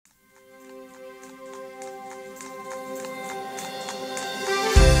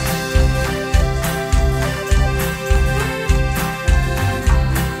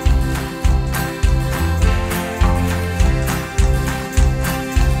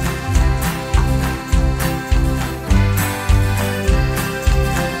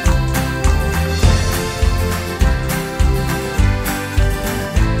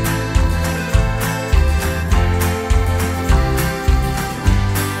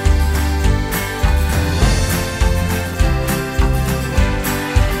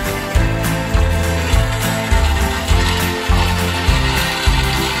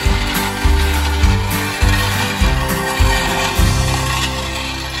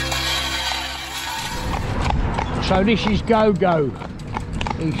So this is Gogo.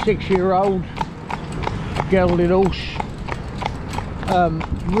 He's 6-year-old gelded horse.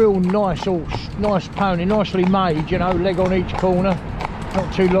 Real nice horse, nice pony, nicely made, you know, leg on each corner,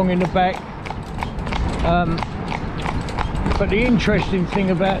 not too long in the back. But the interesting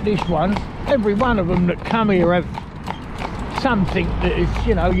thing about this one, every one of them that come here have something that is,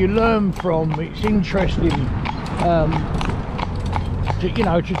 you know, you learn from. It's interesting to, you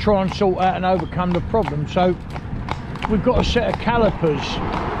know, to try and sort out and overcome the problem. So we've got a set of calipers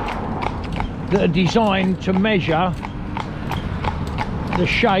that are designed to measure the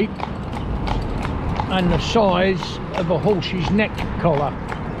shape and the size of a horse's neck collar,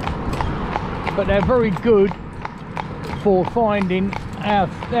 but they're very good for finding how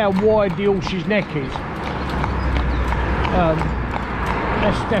wide the horse's neck is.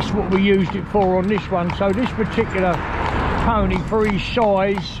 That's what we used it for on this one. So this particular pony, for his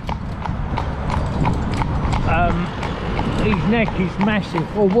size, his neck is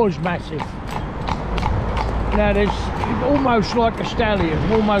massive, or was massive. Now there's almost like a stallion,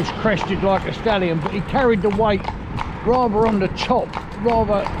 almost crested like a stallion, but he carried the weight rather on the top,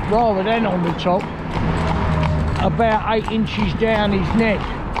 rather than on the top, about 8 inches down his neck.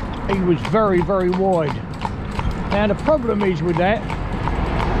 He was very, very wide. Now the problem is with that,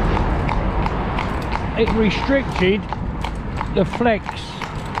 it restricted the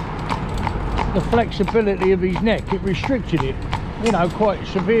flexibility of his neck. It restricted it, you know, quite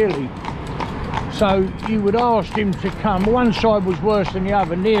severely. So you would ask him to come, one side was worse than the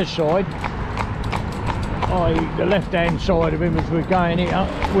other, near side, i.e. the left hand side of him as we're going here,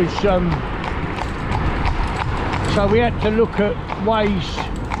 was so we had to look at ways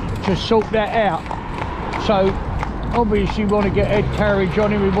to sort that out. So obviously we want to get head carriage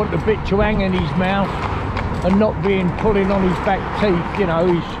on him, we want the bit to hang in his mouth and not pulling on his back teeth, you know,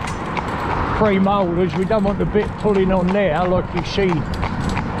 his pre-molars. We don't want the bit pulling on there like you see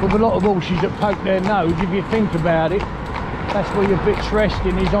with a lot of horses that poke their nose. If you think about it, that's where your bit's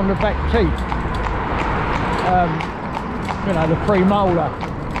resting, is on the back teeth, you know, the pre-molar.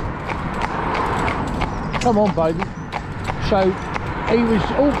 Come on baby. So he was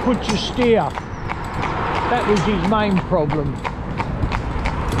awkward to steer. That was his main problem.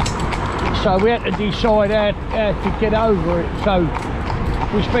 So we had to decide how to get over it. So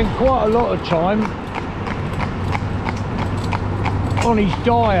we spent quite a lot of time on his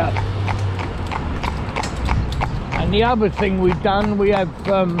diet. And the other thing we've done, we have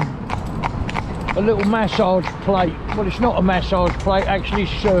a little massage plate. Well, it's not a massage plate, actually.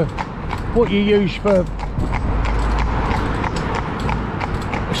 It's what you use for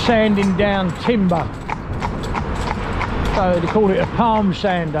sanding down timber. So they call it a palm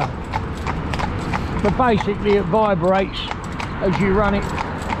sander. But basically it vibrates as you run it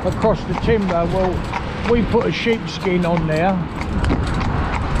across the timber. Well, we put a sheepskin on there,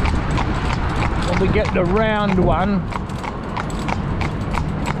 and we get the round one,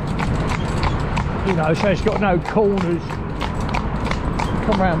 you know, so it's got no corners.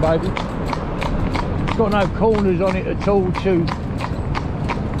 Come round baby. It's got no corners on it at all to,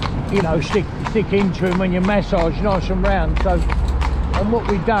 you know, stick into him when you massage, nice and round. So, and what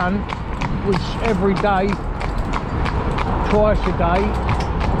we've done was every day, twice a day,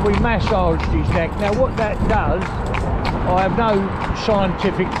 we massaged his neck. Now what that does, I have no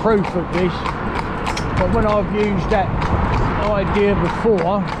scientific proof of this, but when I've used that idea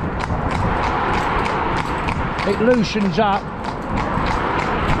before, it loosens up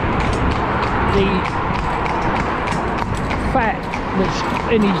the fat that's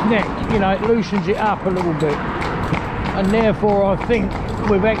in his neck, you know, it loosens it up a little bit. And therefore I think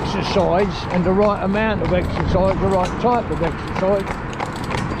with exercise and the right amount of exercise, the right type of exercise,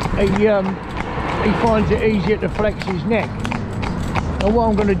 he finds it easier to flex his neck. And what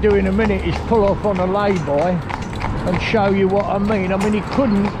I'm going to do in a minute is pull off on a lay-by and show you what I mean. I mean, you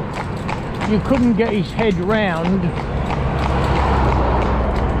couldn't get his head round.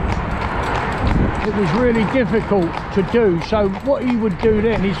 It was really difficult to do. So what he would do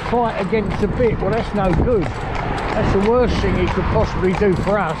then is fight against the bit. Well, that's no good. That's the worst thing he could possibly do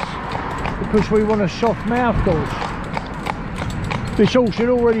for us, because we want a soft mouth horse. This horse had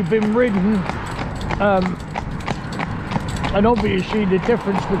already been ridden, and obviously the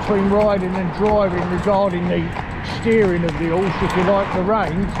difference between riding and driving regarding the steering of the horse, if you like the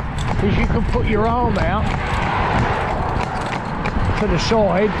reins, is you can put your arm out to the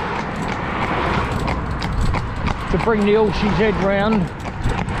side to bring the horse's head round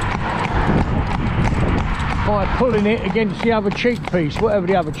by pulling it against the other cheek piece, whatever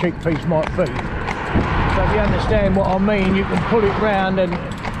the other cheek piece might be. So if you understand what I mean, you can pull it round and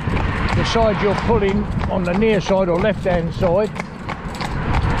the side you're pulling on the near side or left hand side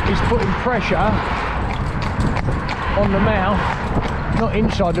is putting pressure on the mouth, not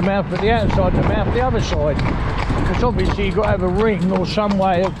inside the mouth but the outside the mouth, the other side, because obviously you've got to have a ring or some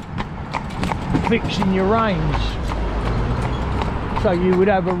way of fixing your reins. So you would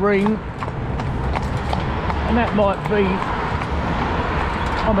have a ring, and that might be,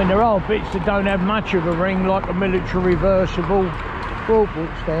 I mean there are bits that don't have much of a ring, like a military reversible broadbook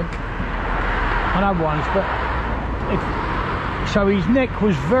stand and other ones, but so his neck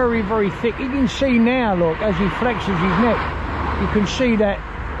was very thick. You can see now, look, as he flexes his neck, you can see that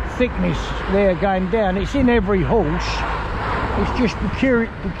thickness there going down. It's in every horse. It's just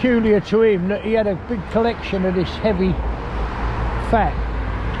peculiar to him that he had a big collection of this heavy fat,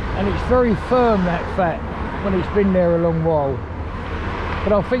 and it's very firm, that fat, when it's been there a long while.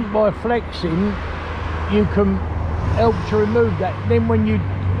 But I think by flexing you can help to remove that. Then when you,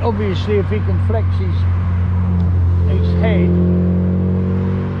 obviously if he can flex his head,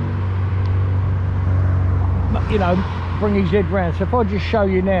 you know, bring his head round. So if I just show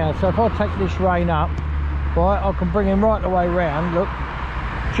you now, so if I take this rein up, right, I can bring him right the way round, look,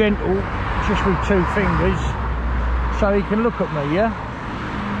 gentle, just with 2 fingers, so he can look at me, yeah,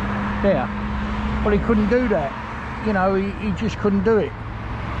 there. Well, he couldn't do that, you know, he just couldn't do it.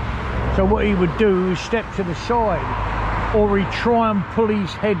 So what he would do is step to the side, or he'd try and pull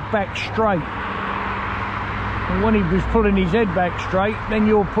his head back straight. And when he was pulling his head back straight, then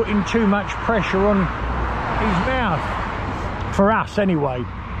you're putting too much pressure on his mouth, for us anyway,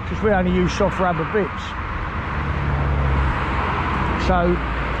 because we only use soft rubber bits. So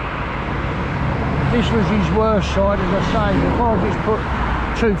this was his worst side, as I say. If I just put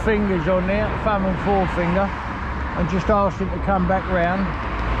 2 fingers on there, thumb and forefinger, and just asked him to come back round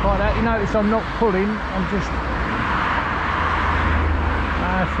like that, you notice I'm not pulling, I'm just,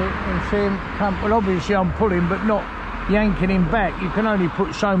 that's it, you can see him come. Well, obviously I'm pulling but not yanking him back. You can only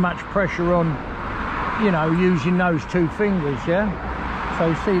put so much pressure on, you know, using those 2 fingers, yeah.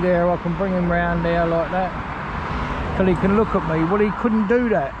 So see there, I can bring him round there like that till he can look at me. Well, he couldn't do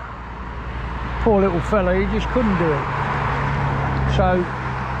that, poor little fella, he just couldn't do it. So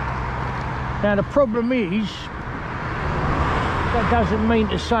now the problem is, that doesn't mean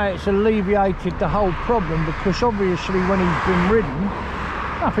to say it's alleviated the whole problem, because obviously when he's been ridden,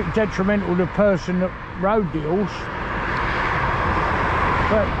 nothing detrimental to the person that rode the horse,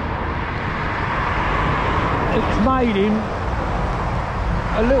 but it's made him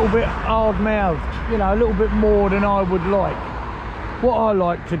a little bit hard-mouthed, you know, a little bit more than I would like. What I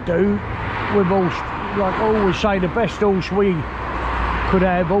like to do with horse, like I always say, the best horse we could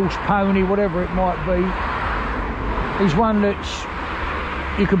have, horse, pony, whatever it might be, is one that's,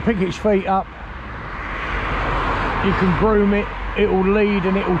 you can pick its feet up, you can groom it, it'll lead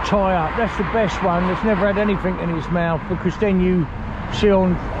and it'll tie up. That's the best one that's never had anything in its mouth, because then you see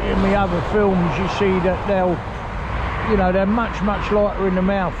in the other films, you see that they'll, you know, they're much lighter in the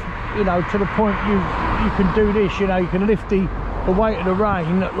mouth, you know, to the point you can do this, you know, you can lift the weight of the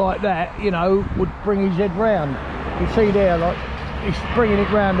rein like that, you know, would bring his head round. You see there, like, it's bringing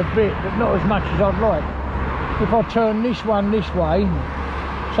it round a bit, but not as much as I'd like. If I turn this one this way,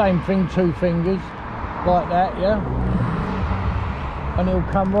 same thing, 2 fingers, like that, yeah, and he'll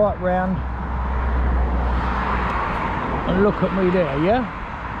come right round and look at me there, yeah.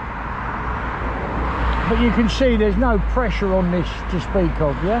 But you can see there's no pressure on this to speak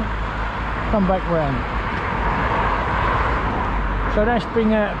of, yeah. Come back round. So that's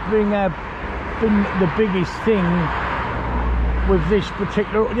been the biggest thing with this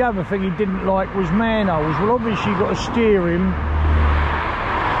particular. The other thing he didn't like was manholes. Well, obviously you've got to steer him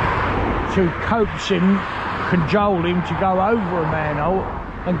to coax him, cajole him to go over a manhole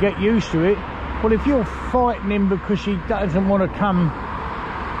and get used to it. Well, if you're fighting him because he doesn't want to come,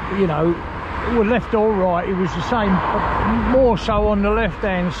 you know, well, left or right, it was the same, but more so on the left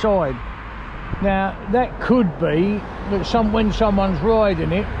hand side. Now that could be that when someone's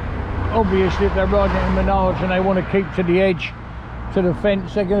riding it, obviously if they're riding it in Menards and they want to keep to the edge, to the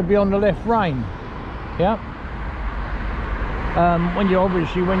fence, they're going to be on the left rein, yeah. When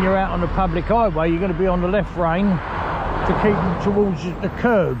you're out on the public highway, you're going to be on the left rein to keep them towards the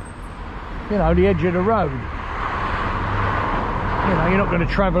curb, you know, the edge of the road. You know, you're not going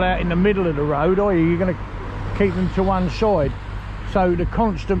to travel out in the middle of the road, are you? You're going to keep them to one side. So the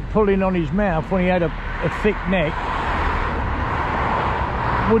constant pulling on his mouth when he had a thick neck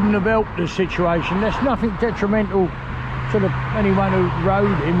wouldn't have helped the situation. That's nothing detrimental to anyone who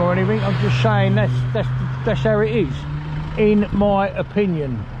rode him or anything. I'm just saying that's how it is, in my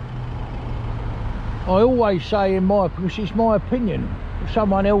opinion. I always say in my, because it's my opinion.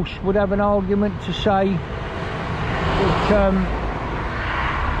 someone else would have an argument to say that,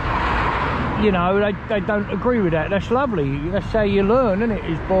 you know, they don't agree with that. That's lovely. That's how you learn, isn't it?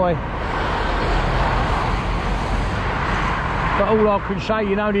 Is by... But all I can say,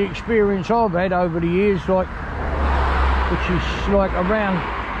 you know, the experience I've had over the years, like, which is like around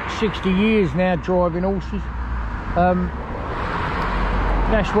 60 years now driving horses,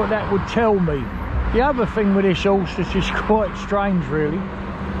 that's what that would tell me. The other thing with this horse that's just quite strange, really,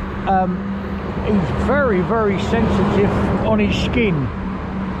 he's very, very sensitive on his skin.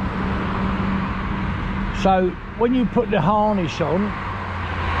 So when you put the harness on,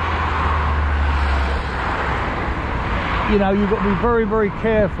 you know, you've got to be very, very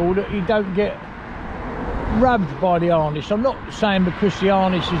careful that you don't get rubbed by the harness. I'm not saying because the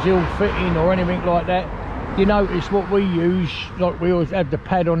harness is ill-fitting or anything like that. You notice what we use, like we always have the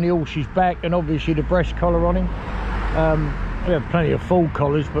pad on the horse's back and obviously the breast collar on him. We have plenty of full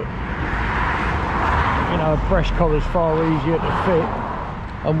collars, but you know, a breast collar's far easier to fit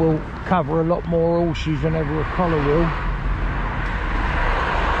and will cover a lot more horses than ever a collar will.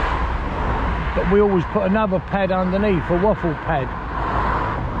 But we always put another pad underneath, a waffle pad,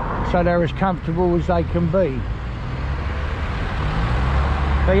 so they're as comfortable as they can be.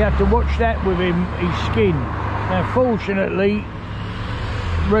 So you have to watch that with him, his skin. Now fortunately,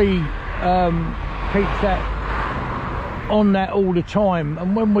 keeps that on that all the time,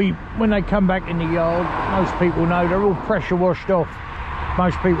 and when they come back in the yard, most people know they're all pressure washed off.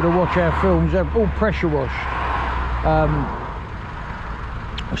 Most people that watch our films, they're all pressure washed.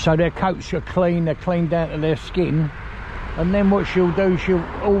 So their coats are clean, they're clean down to their skin. And then what she'll do, she'll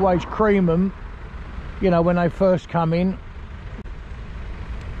always cream them, you know, when they first come in,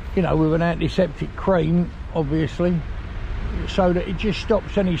 you know, with an antiseptic cream, obviously, so that it just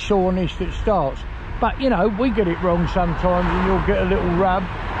stops any soreness that starts. But, you know, we get it wrong sometimes and you'll get a little rub.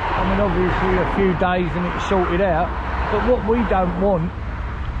 I mean, obviously a few days and it's sorted out. But what we don't want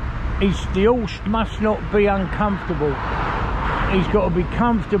is the horse must not be uncomfortable. He's got to be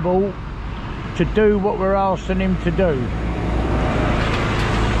comfortable to do what we're asking him to do.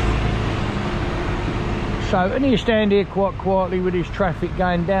 So, and he'll stand here quite quietly with his traffic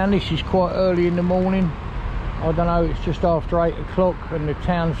going down. This is quite early in the morning. I don't know, it's just after 8 o'clock and the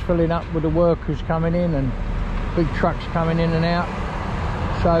town's filling up with the workers coming in and big trucks coming in and out.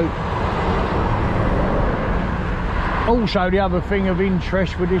 So, also the other thing of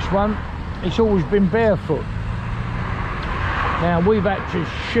interest with this one, it's always been barefoot. Now we've had to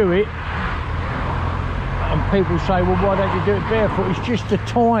shoe it, and people say, well, why don't you do it barefoot? It's just the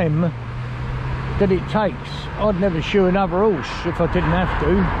time that it takes. I'd never shoe another horse if I didn't have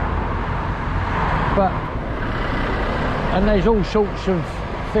to. But, and there's all sorts of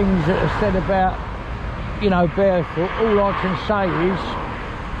things that are said about, you know, barefoot. All I can say is,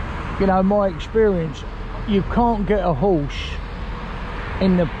 you know, my experience, you can't get a horse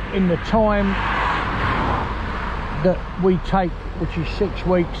in the time that we take, which is 6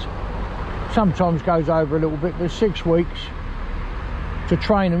 weeks, sometimes goes over a little bit, but 6 weeks to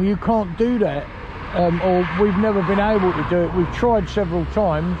train them. You can't do that, or we've never been able to do it. We've tried several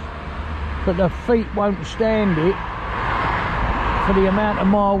times, but the feet won't stand it for the amount of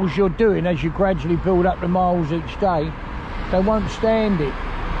miles you're doing. As you gradually build up the miles each day, they won't stand it.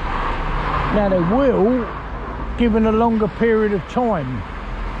 Now they will, given a longer period of time.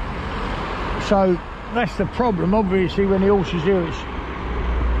 So that's the problem, obviously, when the horse is here. It's,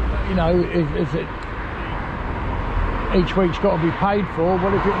 you know, each week's got to be paid for.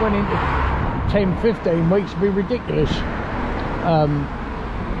 Well, if it went into 10-15 weeks, it'd be ridiculous.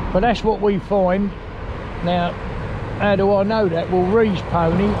 But that's what we find. Now, how do I know that? Well, Ree's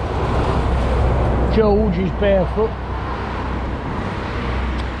pony, George, is barefoot.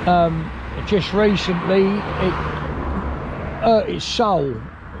 Just recently, it hurt its sole,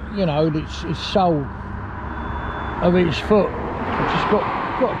 you know, its sole of its foot, which has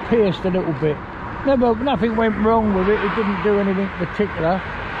got pierced a little bit. Nothing went wrong with it. It didn't do anything particular,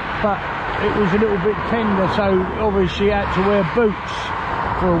 but it was a little bit tender, so obviously it had to wear boots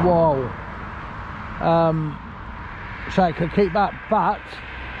for a while, so it could keep up. But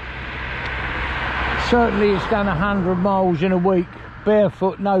certainly it's done 100 miles in a week,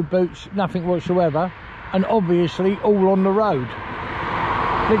 barefoot, no boots, nothing whatsoever, and obviously all on the road.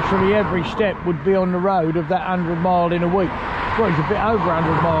 Literally every step would be on the road of that 100 mile in a week. Well, it's a bit over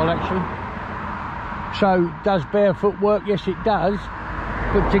 100 mile actually. So does barefoot work? Yes, it does.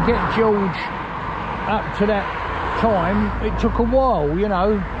 But to get George up to that time, it took a while, you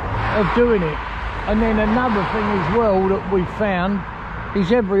know, of doing it. And then another thing as well that we found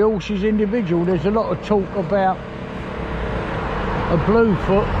is every horse is individual. There's a lot of talk about a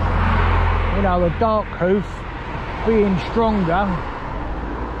Bluefoot, you know, a dark hoof, being stronger,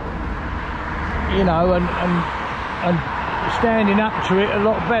 you know, and standing up to it a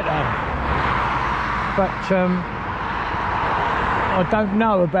lot better. But I don't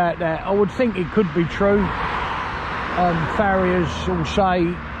know about that. I would think it could be true. Farriers will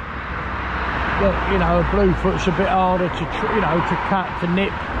say that, you know, a Bluefoot's a bit harder to, you know, to cut, to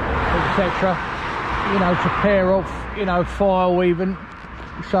nip, etc. You know, to pair off, you know, file even.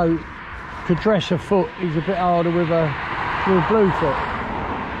 So to dress a foot is a bit harder with a Bluefoot.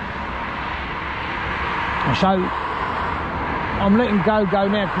 So I'm letting Gogo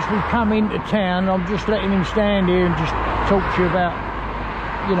now, because we've come into town. I'm just letting him stand here and just talk to you about,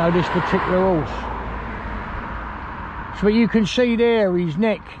 you know, this particular horse. So you can see there his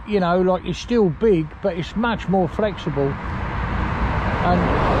neck, you know, like it's still big, but it's much more flexible. And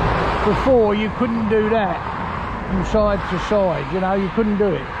before you couldn't do that from side to side, you know, you couldn't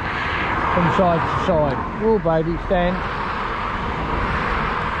do it from side to side. Oh baby, stand.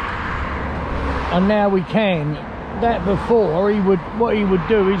 And now we can. That before, what he would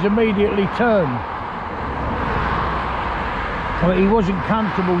do is immediately turn. But he wasn't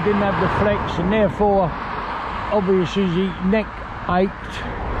comfortable, didn't have the flex, and therefore obviously his neck ached.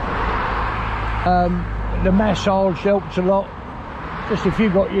 The massage helped a lot. Just if you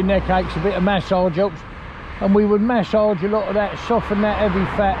got your neck aches, a bit of massage helps. And we would massage a lot of that, soften that heavy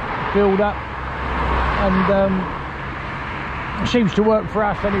fat build up, and it seems to work for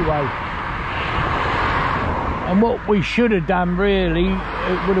us anyway. And what we should have done really,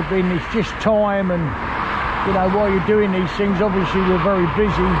 it would have been, it's just time, and you know, while you're doing these things, obviously we're very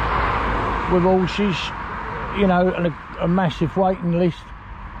busy with horses, you know, and a massive waiting list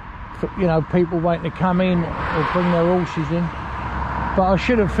for, you know, people waiting to come in or bring their horses in. But I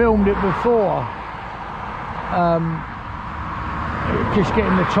should have filmed it before, just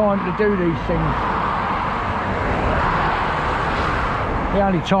getting the time to do these things. The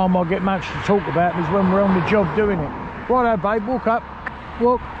only time I get much to talk about is when we're on the job doing it. Righto babe, walk up,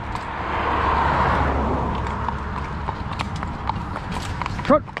 walk.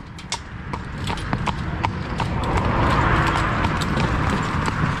 Trot.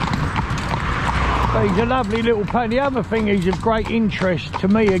 But he's a lovely little pony. The other thing is of great interest to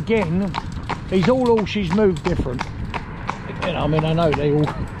me again, is all horses move different. You know, I mean, I know they all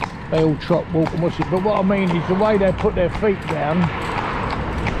trot, walk and what's it, but what I mean is the way they put their feet down,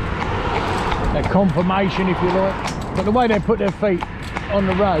 their conformation if you like, but the way they put their feet on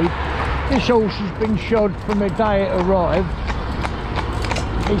the road. This horse has been shod from the day it arrived.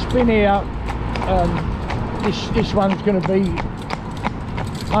 It's been here, this one's going to be,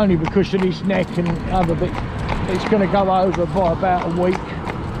 only because of his neck and other bits, it's going to go over by about a week.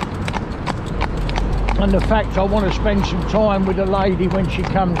 And the fact I want to spend some time with the lady when she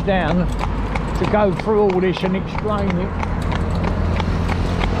comes down to go through all this and explain it.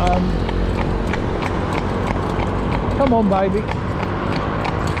 Come on baby.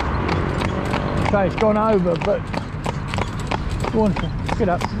 So it's gone over, but go on, get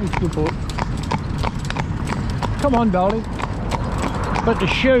up, it's a good boy. Come on darling. But the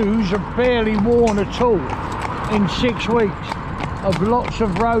shoes are barely worn at all in 6 weeks of lots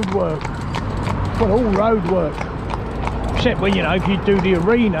of road work. Well, all road work, except when, you know, if you do the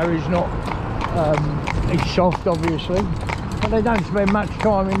arena, is not, it's soft obviously, but they don't spend much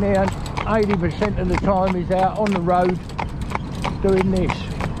time in there. 80% of the time is out on the road doing this,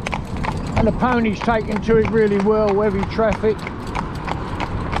 and the pony's taken to it really well, heavy traffic.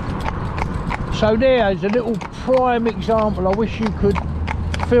 So there's a little prime example. I wish you could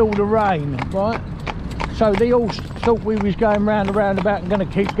feel the rain, right? So they all thought we was going round and roundabout and going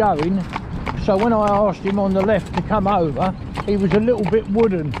to keep going. So when I asked him on the left to come over, he was a little bit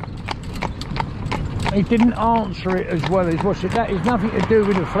wooden. He didn't answer it as well as what's it. That is nothing to do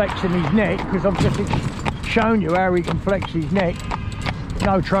with the flex in his neck, because I've just shown you how he can flex his neck.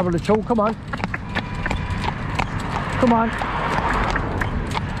 No trouble at all. Come on. Come on.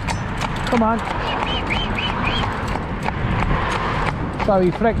 Come on. So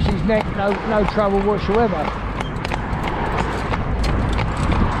he flexes his neck, no trouble whatsoever.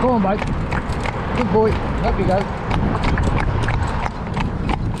 Come on, mate. Good boy. Up you go.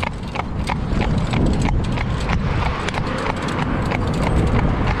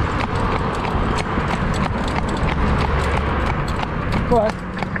 Go on.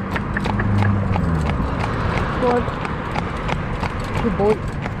 Go on. Good boy.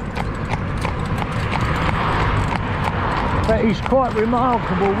 But he's quite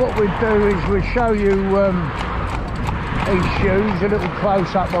remarkable. What we'd do is we'd show you these shoes, a little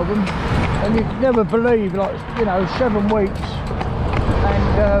close-up of them, and you'd never believe, like, you know, 7 weeks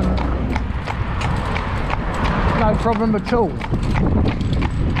problem at all.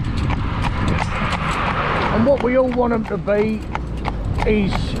 And what we all want them to be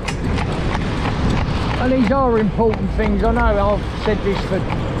is, and these are important things, I know I've said this for,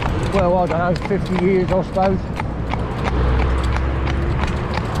 well, I don't know, 50 years I suppose.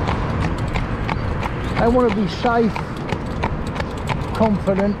 They want to be safe,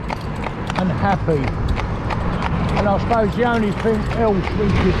 confident and happy. And I suppose the only thing else we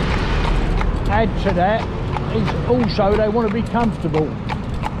could add to that is also they want to be comfortable.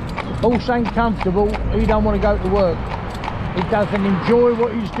 If horse ain't comfortable, he don't want to go to work. He doesn't enjoy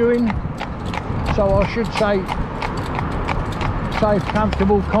what he's doing. So I should say safe,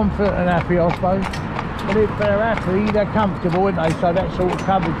 comfortable, confident and happy, I suppose. But if they're happy, they're comfortable, aren't they? So that sort of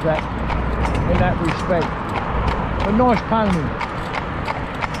covers that in that respect. A nice pony,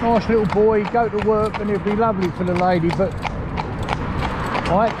 nice little boy, go to work and it'd be lovely for the lady, but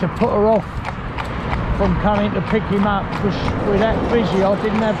I had to put her off from coming to pick him up because we're that busy. I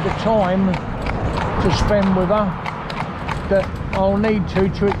didn't have the time to spend with her that I'll need to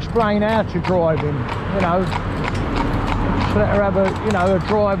explain how to drive him, you know. Just let her have a, you know, a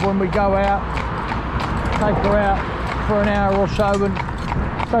drive when we go out, take her out for an hour or so, and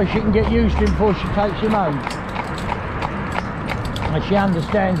so she can get used to him before she takes him home. And she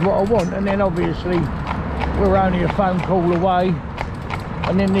understands what I want, and then obviously we're only a phone call away.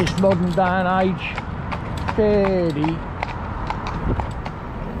 And in this modern day and age, fairly,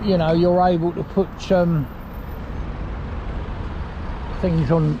 you know, you're able to put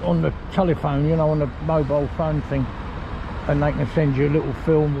things on the telephone, you know, on the mobile phone thing, and they can send you a little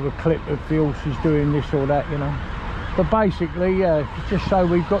film with a clip of the horses doing this or that, you know. But basically, yeah, it's just so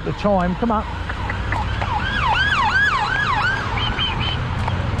we've got the time. Come up.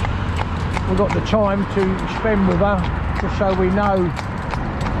 We've got the time to spend with her, just so we know.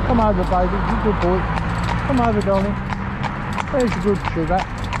 Come over, baby, you good boy. Come over, darling. There's a good sugar.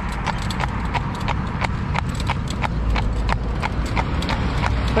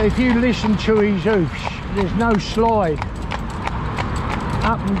 But if you listen to his hoofs, there's no slide.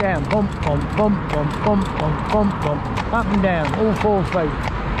 Up and down, bump, bump, bump, bump, bump, bump, bump, bump, up and down, all 4 feet.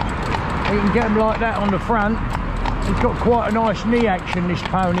 You can get him like that on the front. He's got quite a nice knee action, this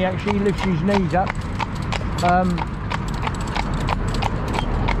pony, actually. He lifts his knees up.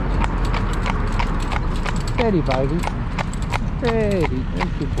 Steady, baby. Steady. That's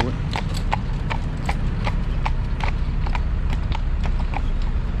a good boy.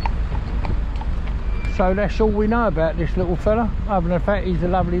 So that's all we know about this little fella, other than the fact he's a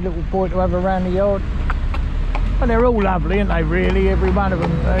lovely little boy to have around the yard. And they're all lovely, aren't they, really? Every one of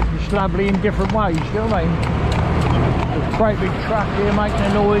them. They're just lovely in different ways, you know what I mean? There's a great big truck here making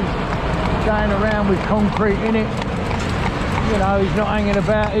a noise, going around with concrete in it. You know, he's not hanging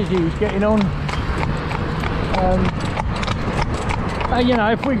about, is he? He's getting on. And you know,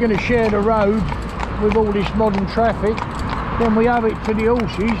 if we're going to share the road with all this modern traffic, then we owe it to the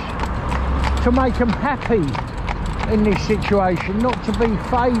horses to make them happy in this situation, not to be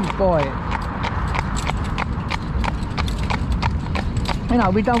fazed by it. You know,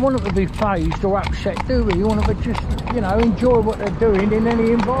 we don't want them to be fazed or upset, do we? We want them to just, you know, enjoy what they're doing in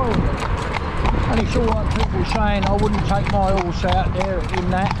any environment. And it's all right people saying, I wouldn't take my horse out there in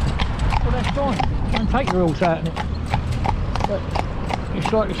that. Well, that's fine. Don't take your horse out in it. But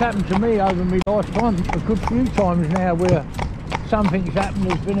it's like it's happened to me over my lifetime a good few times now, where something's happened,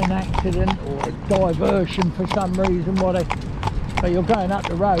 there's been an accident or a diversion for some reason, whatever. So you're going up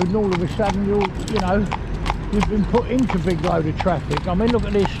the road and all of a sudden you know, you've been put into a big load of traffic. I mean, look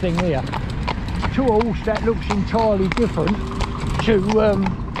at this thing here. To a horse that looks entirely different to,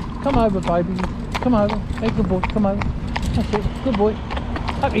 come over, baby, come over. Hey, good boy, come over. That's it, good boy.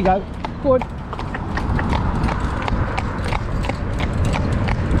 Up you go, good.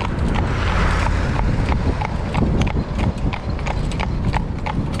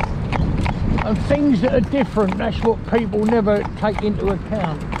 And things that are different, that's what people never take into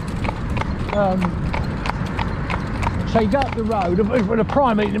account. So you go up the road,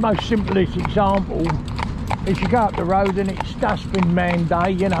 the most simplest example is you go up the road and it's dustbin man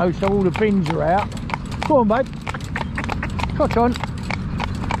day, you know, so all the bins are out. Go on, babe. Trot on.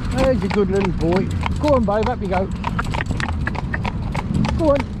 There's a good little boy. Go on, babe, up you go. Go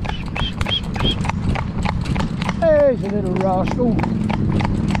on. There's a little rascal.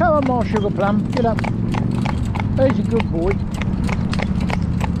 Come on, my sugar plum, get up. There's a good boy.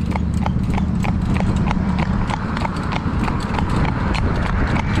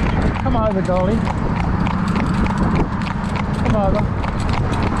 Come over, darling. Come over.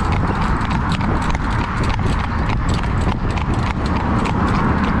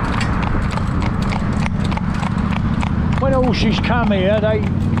 horses come here, they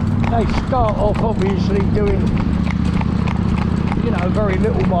start off obviously doing, you know, very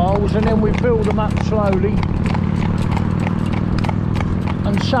little miles, and then we build them up slowly.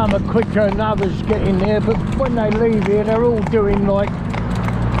 And some are quicker than others get in there, but when they leave here, they're all doing like,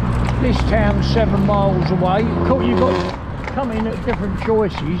 this town's 7 miles away. Of course, you've got to come in at different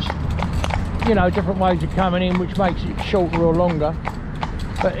choices, you know, different ways of coming in, which makes it shorter or longer.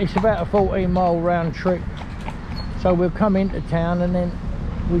 But it's about a 14-mile round trip. So we'll come into town and then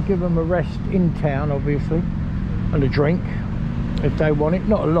we give them a rest in town, obviously, and a drink if they want it.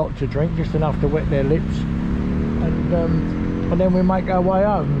 Not a lot to drink, just enough to wet their lips. And then we make our way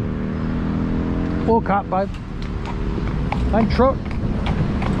home. Walk up, babe. And trot.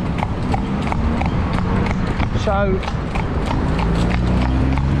 So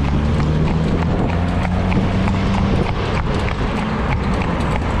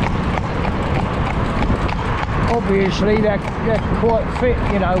obviously they're quite fit,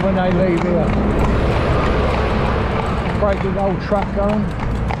 you know, when they leave here. Great big old truck going.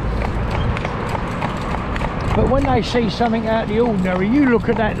 But when they see something out of the ordinary, you look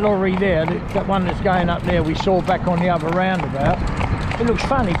at that lorry there, that one that's going up there we saw back on the other roundabout. It looks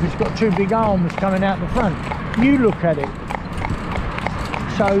funny because it's got 2 big arms coming out the front. You look at it.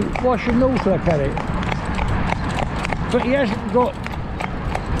 So why shouldn't North look at it? But he hasn't got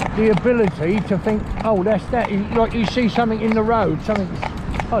the ability to think, oh, that's that. Like you see something in the road, something,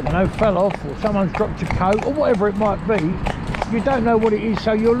 I don't know, fell off, or someone's dropped a coat, or whatever it might be. You don't know what it is,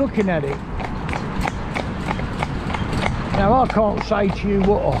 so you're looking at it. Now, I can't say to you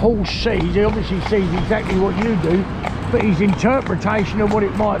what a horse sees. He obviously sees exactly what you do, but his interpretation of what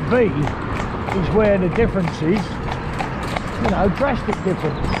it might be is where the difference is, you know, drastic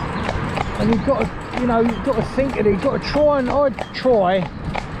difference. And you've got to, you know, you've got to think of it. You've got to try, and I'd try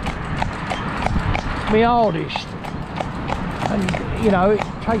my hardest, and you know, it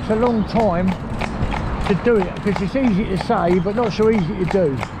takes a long time to do it because it's easy to say but not so easy to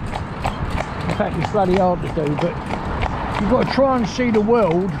do. In fact, it's bloody hard to do, but you've got to try and see the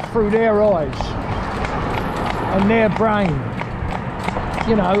world through their eyes and their brain,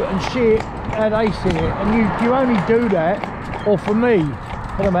 you know, and see it how they see it. And you only do that, or for me,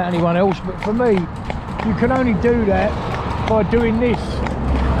 I don't know about anyone else, but for me, you can only do that by doing this.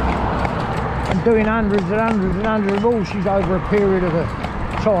 And doing hundreds and hundreds and hundreds of horses over a period of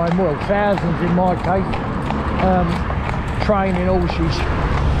time, well, thousands in my case, training horses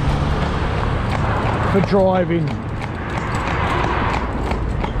for driving.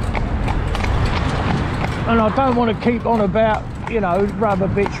 And I don't want to keep on about, you know, rubber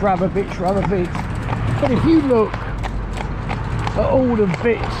bits, rubber bits, rubber bits. But if you look at all the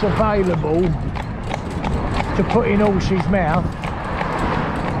bits available to put in horses' mouth,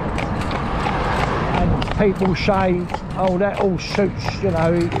 people say, oh, that horse suits, you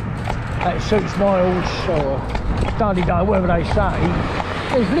know, that suits my horse, or don't know whether they say.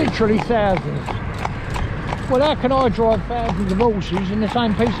 There's literally thousands. Well, how can I drive thousands of horses in the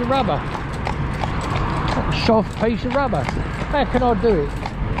same piece of rubber? A soft piece of rubber. How can I do it?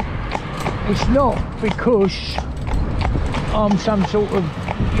 It's not because I'm some sort of,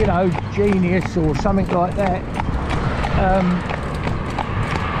 you know, genius or something like that.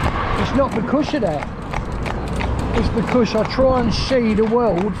 It's not because of that. It's because I try and see the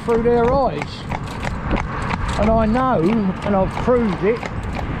world through their eyes. And I know, and I've proved it,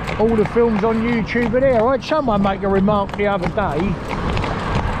 all the films on YouTube are there. I had someone make a remark the other day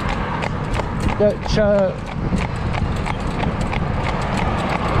that, I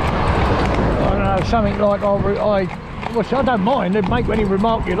don't know, something like, I don't mind, make any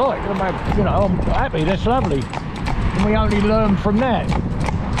remark you like. You know, I'm happy, that's lovely. And we only learn from that.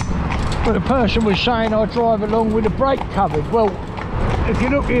 But the person was saying I drive along with the brake covered. Well, if you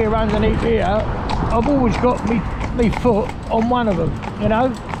look here underneath here, I've always got me foot on one of them, you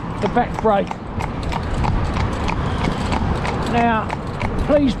know, the back brake. Now,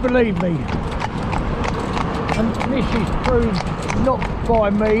 please believe me, and this is proved not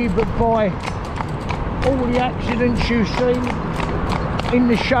by me, but by all the accidents you see in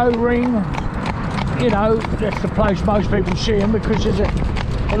the show ring. You know, that's the place most people see them, because there's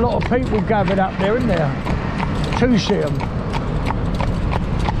a lot of people gathered up there, isn't there, to see them.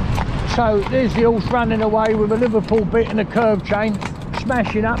 So there's the horse running away with a Liverpool bit and a curve chain,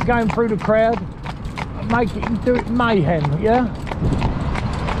 smashing up, going through the crowd, do it mayhem, yeah?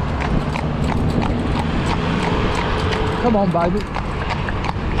 Come on, baby.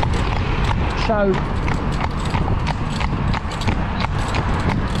 So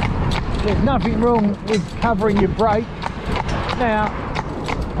there's nothing wrong with covering your brake. Now,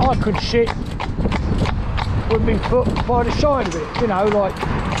 I could sit with my foot by the side of it, you know, like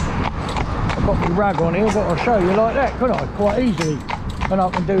I've got my rag on here, but I'll show you like that, couldn't I? Quite easily. And I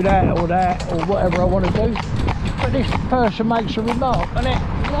can do that or whatever I want to do. But this person makes a remark, and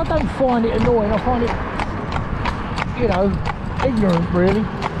I don't find it annoying, I find it, you know, ignorant really.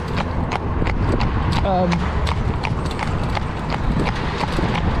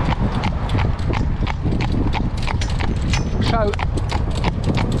 So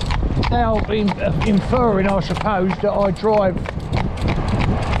now inferring, I suppose, that I drive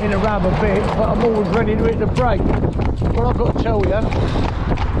in a rubber bit, but I'm always ready to hit the brake. Well, I've got to tell you,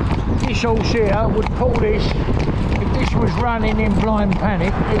 this horse here would pull this, if this was running in blind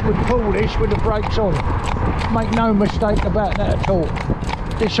panic, it would pull this with the brakes on. Make no mistake about that at all.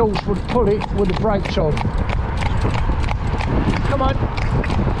 This horse would pull it with the brakes on. Come on,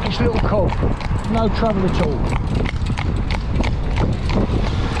 this little cob, no trouble at all.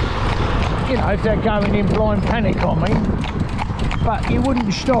 You know, if they're going in blind panic on me, but you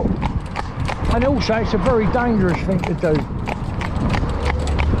wouldn't stop. And also, it's a very dangerous thing to do.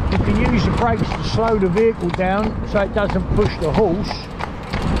 You can use the brakes to slow the vehicle down so it doesn't push the horse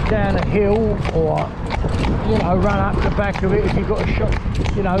down a hill, or, you know, run up the back of it if you've got a shot,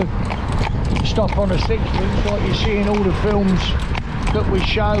 you know, stop on a six-wings like you see in all the films that we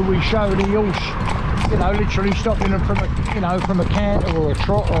show the horse, you know, literally stopping them from a, you know, from a canter or a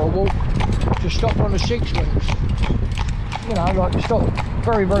trot or a walk to stop on the six-wings. You know, like to stop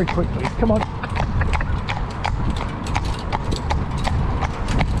very, very quickly. Come on.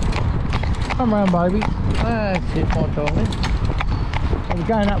 Come round, baby. That's it, my darling. We're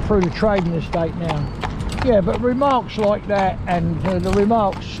going up through the trading estate now. Yeah, but remarks like that, and the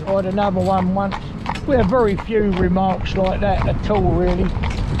remarks, I had another one once. We have very few remarks like that at all, really.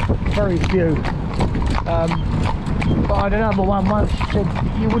 Very few. But I had another one once, said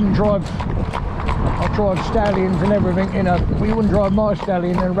you wouldn't drive, I drive stallions and everything, you know, you wouldn't drive my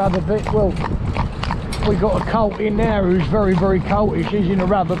stallion in a rubber bit. Well, we got a colt in there who's very, very coltish. He's in a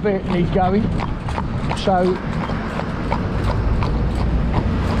rubber bit and he's going. So,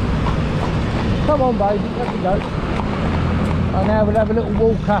 come on, baby, let me go. And now we'll have a little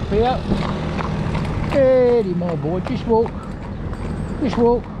walk up here. Steady, my boy, just walk. Just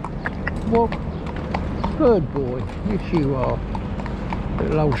walk. Walk. Good boy. Yes, you are.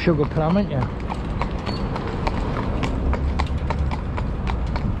 Little old sugar plum, ain't you?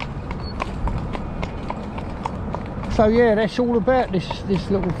 So yeah, that's all about this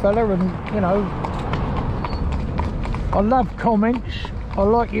little fella. And you know, I love comments. I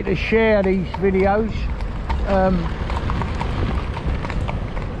like you to share these videos.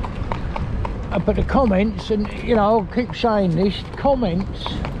 But the comments, and you know, I'll keep saying this, comments,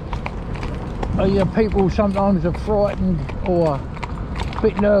 you know, people sometimes are frightened or a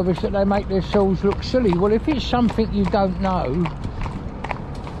bit nervous that they make themselves look silly. Well, if it's something you don't know,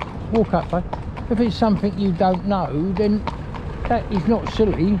 walk up, babe. If it's something you don't know, then that is not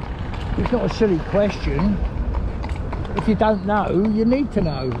silly. It's not a silly question. If you don't know, you need to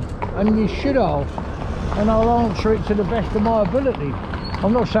know, and you should ask, and I'll answer it to the best of my ability.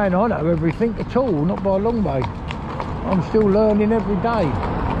 I'm not saying I know everything at all, not by a long way. I'm still learning every day.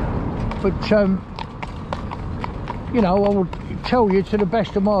 But you know, I will tell you to the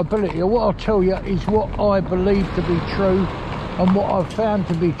best of my ability, or what I'll tell you is what I believe to be true and what I've found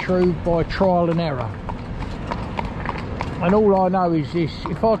to be true by trial and error. And all I know is this: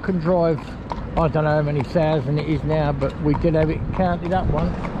 if I can drive, I don't know how many thousand it is now, but we did have it counted up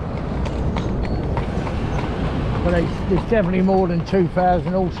once, but there's definitely more than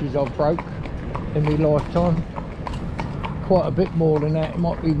 2,000 horses I've broke in my lifetime. Quite a bit more than that. It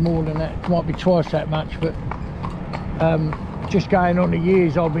might be more than that, it might be twice that much, but just going on the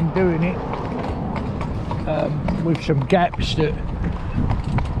years I've been doing it, with some gaps that,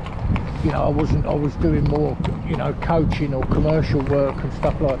 you know, I was doing more, you know, coaching or commercial work and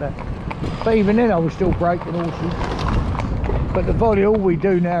stuff like that. But even then I was still breaking horses. But the volume, all we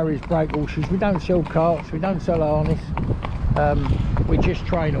do now is break horses. We don't sell carts, we don't sell harness. We just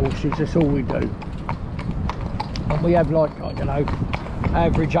train horses, that's all we do. And we have, like, I don't know,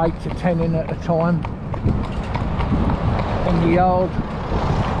 average 8 to 10 in at a time in the yard.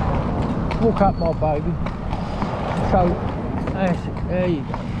 Walk up, my baby. So that's it, there you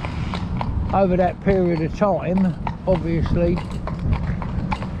go. Over that period of time, obviously,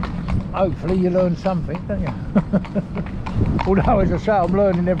 hopefully you learn something, don't you? Although, as I say, I'm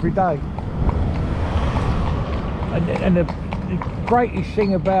learning every day. And the greatest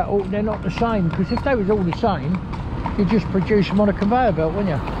thing about all, they're not the same, because if they was all the same, you'd just produce them on a conveyor belt, wouldn't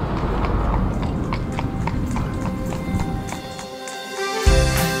you?